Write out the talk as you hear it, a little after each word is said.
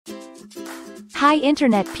Hi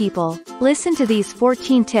internet people, listen to these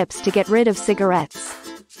 14 tips to get rid of cigarettes.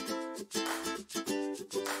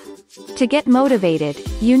 To get motivated,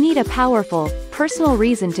 you need a powerful, personal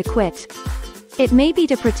reason to quit. It may be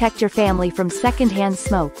to protect your family from secondhand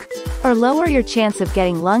smoke, or lower your chance of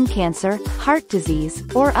getting lung cancer, heart disease,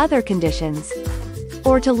 or other conditions.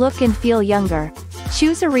 Or to look and feel younger.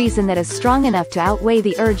 Choose a reason that is strong enough to outweigh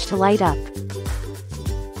the urge to light up.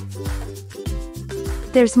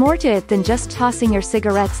 There's more to it than just tossing your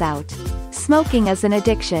cigarettes out. Smoking is an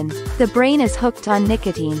addiction. The brain is hooked on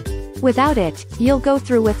nicotine. Without it, you'll go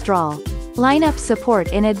through withdrawal. Line up support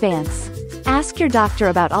in advance. Ask your doctor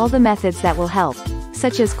about all the methods that will help,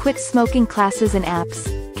 such as quit smoking classes and apps,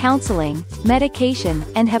 counseling, medication,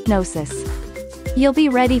 and hypnosis. You'll be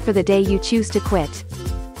ready for the day you choose to quit.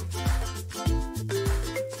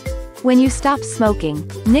 When you stop smoking,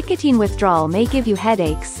 nicotine withdrawal may give you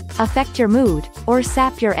headaches, affect your mood, or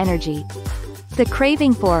sap your energy. The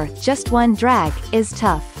craving for just one drag is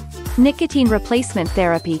tough. Nicotine replacement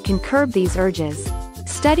therapy can curb these urges.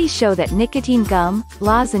 Studies show that nicotine gum,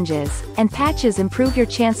 lozenges, and patches improve your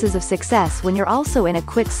chances of success when you're also in a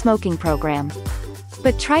quit smoking program.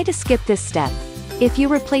 But try to skip this step. If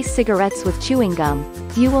you replace cigarettes with chewing gum,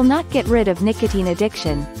 you will not get rid of nicotine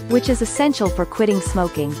addiction, which is essential for quitting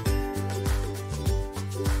smoking.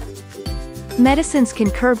 Medicines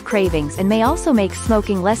can curb cravings and may also make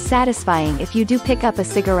smoking less satisfying if you do pick up a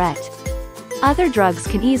cigarette. Other drugs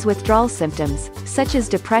can ease withdrawal symptoms, such as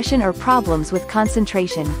depression or problems with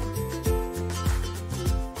concentration.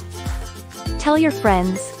 Tell your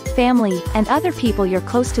friends, family, and other people you're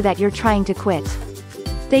close to that you're trying to quit.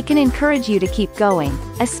 They can encourage you to keep going,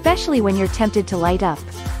 especially when you're tempted to light up.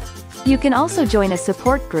 You can also join a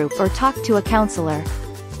support group or talk to a counselor.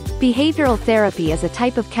 Behavioral therapy is a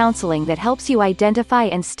type of counseling that helps you identify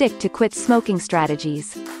and stick to quit smoking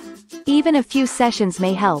strategies. Even a few sessions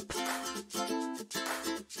may help.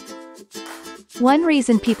 One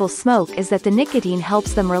reason people smoke is that the nicotine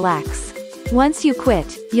helps them relax. Once you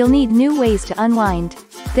quit, you'll need new ways to unwind.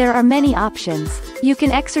 There are many options. You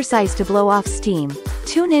can exercise to blow off steam,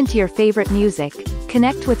 tune into your favorite music,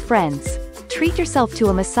 connect with friends, treat yourself to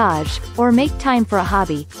a massage, or make time for a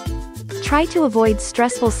hobby. Try to avoid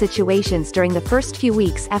stressful situations during the first few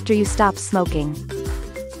weeks after you stop smoking.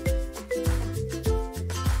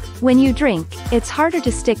 When you drink, it's harder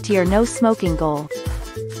to stick to your no-smoking goal.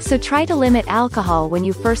 So try to limit alcohol when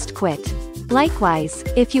you first quit. Likewise,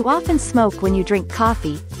 if you often smoke when you drink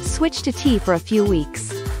coffee, switch to tea for a few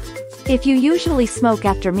weeks. If you usually smoke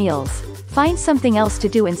after meals, find something else to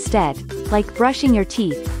do instead, like brushing your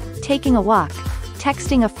teeth, taking a walk,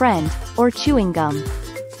 texting a friend, or chewing gum.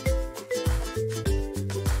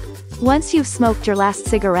 Once you've smoked your last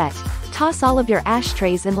cigarette, toss all of your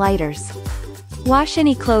ashtrays and lighters. Wash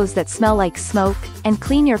any clothes that smell like smoke, and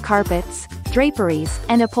clean your carpets, draperies,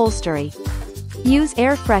 and upholstery. Use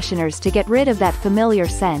air fresheners to get rid of that familiar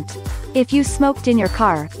scent. If you smoked in your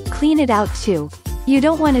car, clean it out too. You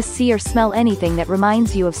don't want to see or smell anything that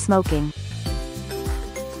reminds you of smoking.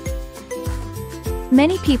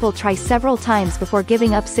 Many people try several times before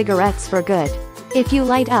giving up cigarettes for good. If you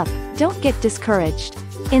light up, don't get discouraged.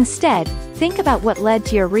 Instead, think about what led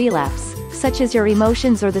to your relapse, such as your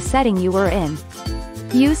emotions or the setting you were in.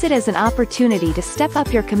 Use it as an opportunity to step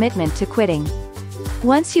up your commitment to quitting.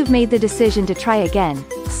 Once you've made the decision to try again,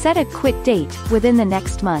 set a quit date within the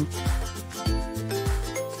next month.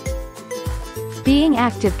 Being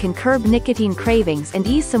active can curb nicotine cravings and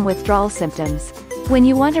ease some withdrawal symptoms. When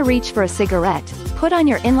you want to reach for a cigarette, put on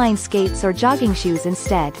your inline skates or jogging shoes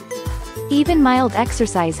instead. Even mild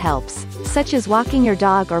exercise helps, such as walking your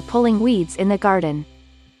dog or pulling weeds in the garden.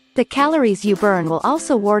 The calories you burn will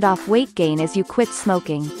also ward off weight gain as you quit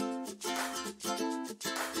smoking.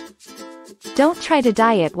 Don't try to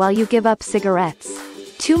diet while you give up cigarettes.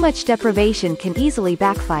 Too much deprivation can easily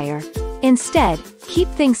backfire. Instead, keep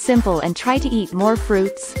things simple and try to eat more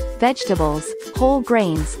fruits, vegetables, whole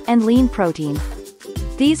grains, and lean protein.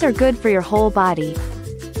 These are good for your whole body.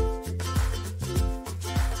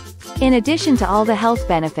 In addition to all the health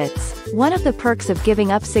benefits, one of the perks of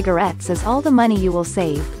giving up cigarettes is all the money you will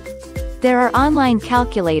save. There are online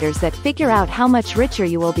calculators that figure out how much richer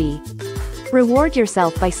you will be. Reward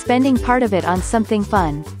yourself by spending part of it on something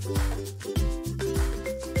fun.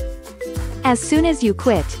 As soon as you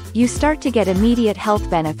quit, you start to get immediate health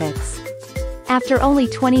benefits. After only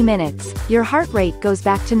 20 minutes, your heart rate goes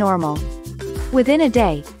back to normal. Within a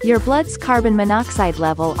day, your blood's carbon monoxide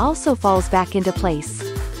level also falls back into place.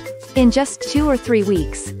 In just 2 or 3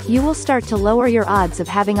 weeks, you will start to lower your odds of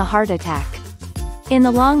having a heart attack. In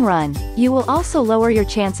the long run, you will also lower your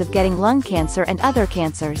chance of getting lung cancer and other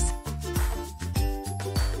cancers.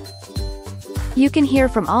 You can hear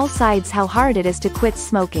from all sides how hard it is to quit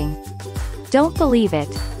smoking. Don't believe it.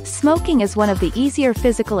 Smoking is one of the easier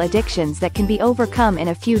physical addictions that can be overcome in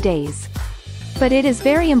a few days. But it is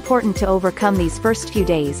very important to overcome these first few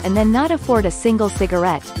days and then not afford a single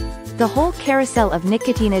cigarette. The whole carousel of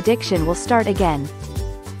nicotine addiction will start again.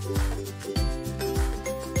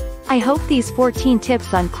 I hope these 14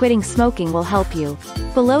 tips on quitting smoking will help you.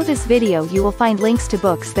 Below this video you will find links to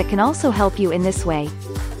books that can also help you in this way.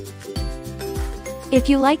 If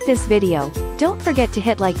you like this video, don't forget to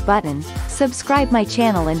hit like button, subscribe my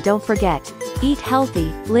channel and don't forget, eat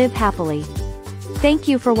healthy, live happily. Thank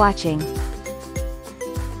you for watching.